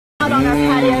On our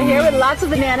patio here with lots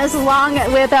of bananas, along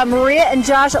with Maria and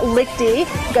Josh Lichty.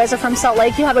 You guys are from Salt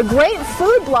Lake. You have a great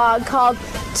food blog called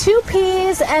Two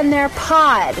Peas and Their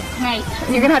Pod. Right.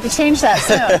 You're going to have to change that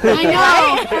soon. I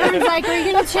know. Everyone's like, are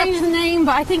you going to change the name?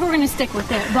 But I think we're going to stick with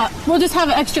it. But we'll just have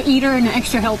an extra eater and an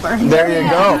extra helper. There you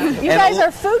go. You guys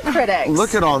are food critics.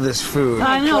 Look at all this food.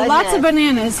 I know. Lots of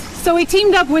bananas. So we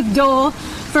teamed up with Dole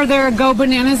for their Go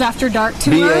Bananas After Dark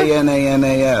tour.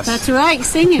 B-A-N-A-N-A-S. That's right.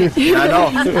 Sing it. I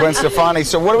know. Gwen Stefani.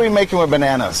 So what are we making with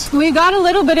bananas? We've got a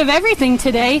little bit of everything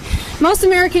today. Most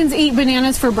Americans eat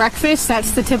bananas for breakfast.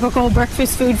 That's the typical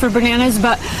breakfast food for bananas.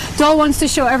 But Dole wants to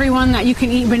show everyone that you can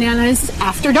eat bananas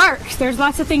after dark. There's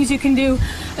lots of things you can do,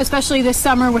 especially this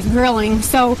summer with grilling.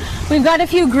 So we've got a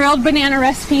few grilled banana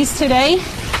recipes today.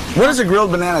 What does a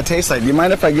grilled banana taste like? Do you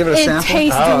mind if I give it a sample? It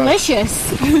tastes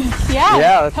delicious.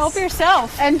 Yeah, help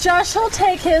yourself. And Josh, he'll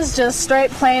take his just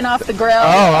straight plain off the grill. Oh,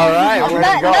 all right.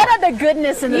 None of the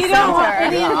goodness in the center. Don't want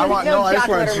any I just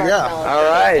want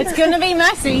all right. It's going to be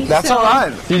messy. That's all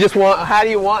right. You just want, how do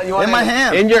you want? You want in my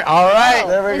hand. In your, all right.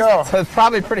 There we go. So it's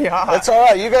probably pretty hot. That's all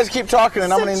right. You guys keep talking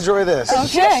and I'm going to enjoy this.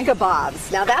 Shish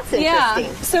kebabs. Now that's interesting.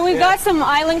 Yeah. So we've got some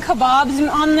island kebabs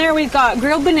on there. We've got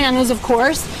grilled bananas, of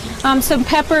course, some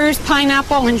peppers,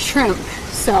 pineapple, and shrimp.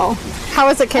 So how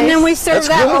is it, Kate? And then we serve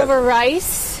that good. over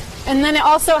rice. And then it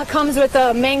also comes with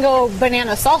a mango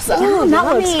banana salsa. Ooh, that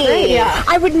looks great. Yeah.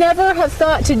 I would never have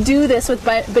thought to do this with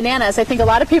bananas. I think a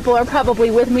lot of people are probably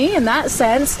with me in that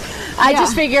sense. I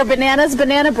just figure bananas,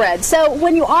 banana bread. So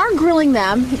when you are grilling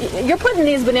them, you're putting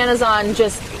these bananas on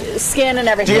just skin and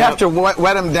everything. Do you have to wet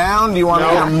them down? Do you want to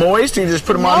get them moist? Or you just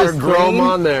put them on there green? Throw them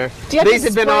on there. These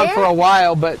have been on spray for a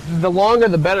while, but the longer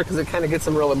the better because it kind of gets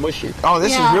them really mushy. Oh,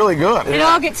 this is really good. It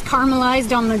all gets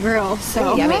caramelized on the grill.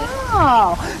 So Yummy.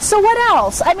 Oh, so what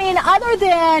else? I mean, other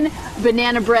than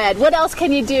banana bread, what else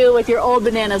can you do with your old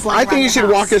bananas? I think you should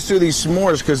walk us through these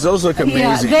s'mores because those look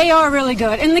amazing. Yeah, they are really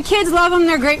good. And the kids love them.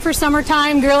 They're great for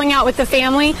summertime, grilling out with the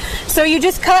family. So you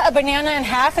just cut a banana in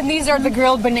half, and these are the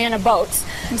grilled banana boats.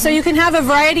 So you can have a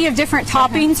variety of different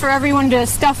toppings for everyone to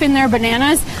stuff in their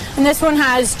bananas. And this one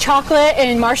has chocolate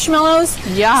and marshmallows.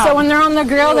 Yeah. So when they're on the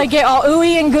grill, they get all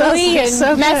ooey and gooey and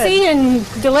so messy and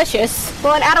delicious.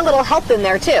 Well, and add a little help in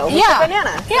there too. With Yeah. the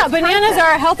banana. Yeah, bananas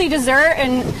are a healthy dessert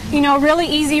and, you know, really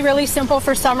easy, really simple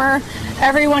for summer.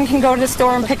 Everyone can go to the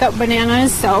store and pick up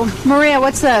bananas. So, Maria,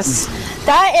 what's this?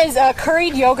 that is a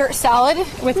curried yogurt salad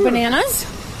with bananas.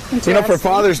 You know, for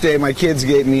Father's Day, my kids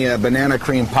gave me a banana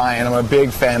cream pie, and I'm a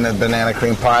big fan of banana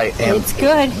cream pie. And It's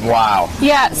good. wow.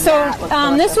 Yeah, so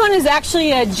this one is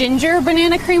actually a ginger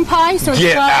banana cream pie. So it's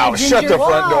Get got out. a Shut ginger, the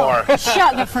front door.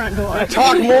 Shut the front door.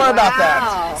 Talk more about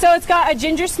that. So it's got a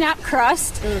ginger snap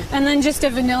crust and then just a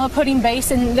vanilla pudding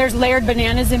base, and there's layered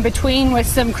bananas in between with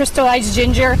some crystallized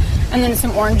ginger and then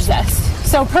some orange zest.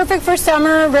 So perfect for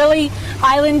summer, really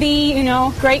islandy, you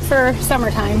know, great for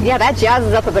summertime. Yeah, that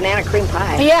jazzes up a banana cream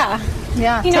pie. Yeah.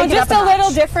 Yeah, You know, take it just up a little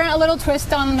notch. different, a little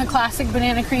twist on the classic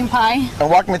banana cream pie. And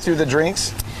walk me through the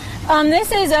drinks.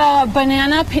 This is a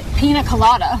banana pina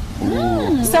colada.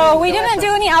 So we didn't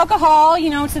do any alcohol, you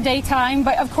know, it's the daytime,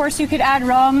 but of course you could add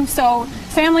rum. So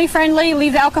family friendly,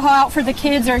 leave the alcohol out for the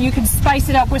kids, or you could spice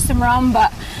it up with some rum,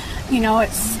 but you know,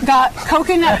 it's got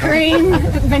coconut cream,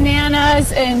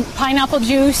 bananas, and pineapple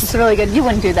juice. It's really good. You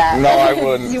wouldn't do that. No, I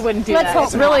wouldn't. You wouldn't do Let's that. hope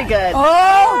It's really not. good.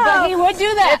 Oh, but he would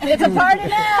do that. It's a party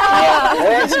now.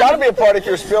 Hey, it's got to be a party if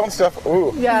you're spilling stuff.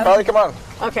 Ooh. Yeah. Carly, come on.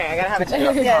 Okay, I gotta have it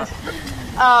too. Yes.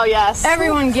 Oh, yes.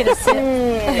 Everyone get a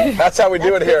sip. That's how we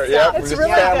do it here. Yep. It's Just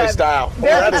really family good. style. Very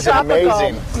That is tropical.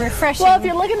 amazing. Refreshing. Well, if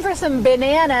you're looking for some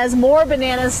bananas, more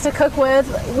bananas to cook with,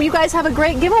 well, you guys have a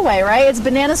great giveaway, right? It's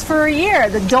Bananas for a Year.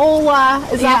 The Dole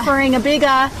is offering a big,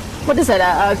 what is it,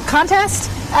 a contest?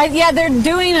 Yeah, they're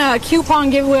doing a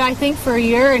coupon giveaway, I think, for a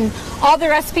year, and all the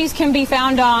recipes can be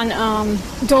found on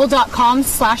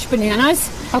dole.com/bananas.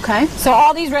 Okay. So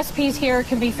all these recipes here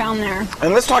can be found there.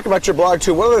 And let's talk about your blog,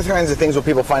 too. What other kinds of things will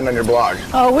people find on your blog?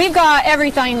 Oh, we've got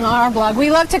everything on our blog.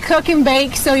 We love to cook and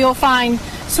bake, so you'll find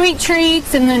sweet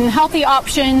treats and then healthy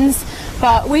options.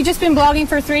 But we've just been blogging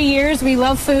for 3 years. We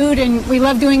love food, and we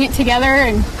love doing it together.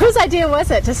 And Whose idea was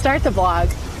it to start the blog?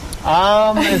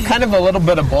 It's kind of a little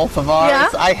bit of both of ours. Yeah?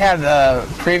 I had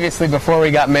previously, before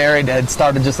we got married, had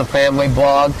started just a family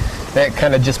blog that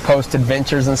kind of just posted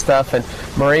adventures and stuff, and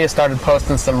Maria started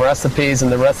posting some recipes,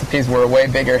 and the recipes were a way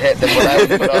bigger hit than what I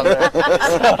would put on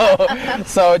there.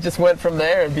 So it just went from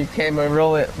there and became a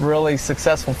really, really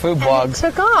successful food blog.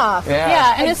 Took off.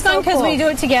 yeah, and it's fun because we do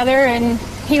it together, and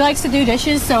he likes to do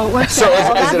dishes, so it works So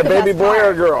out. is it a baby boy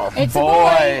or a girl? It's a Boy.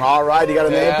 boy. All right, you got a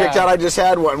name picked out. I just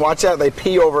had one. Watch out, they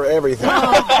pee over everything.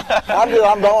 I'm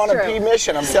going on a pee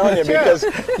mission, I'm telling you, because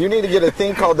you need to get a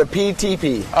thing called the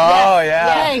PTP. Oh,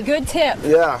 yeah. Hey, good tip.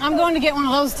 Yeah. I'm going to get one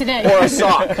of those today. Or a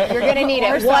sock. You're going to need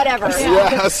it. Whatever.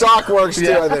 Yeah, a sock works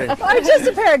too, I think. Or just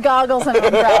a pair of goggles and an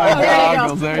umbrella.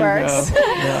 Goggles, There there you you go. go.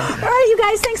 Works. All right, you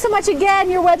guys, thanks so much again.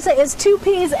 Your website is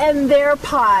 2Ps and Their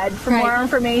Pod for more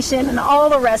information and all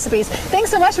the recipes. Thanks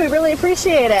so much. We really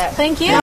appreciate it. Thank you.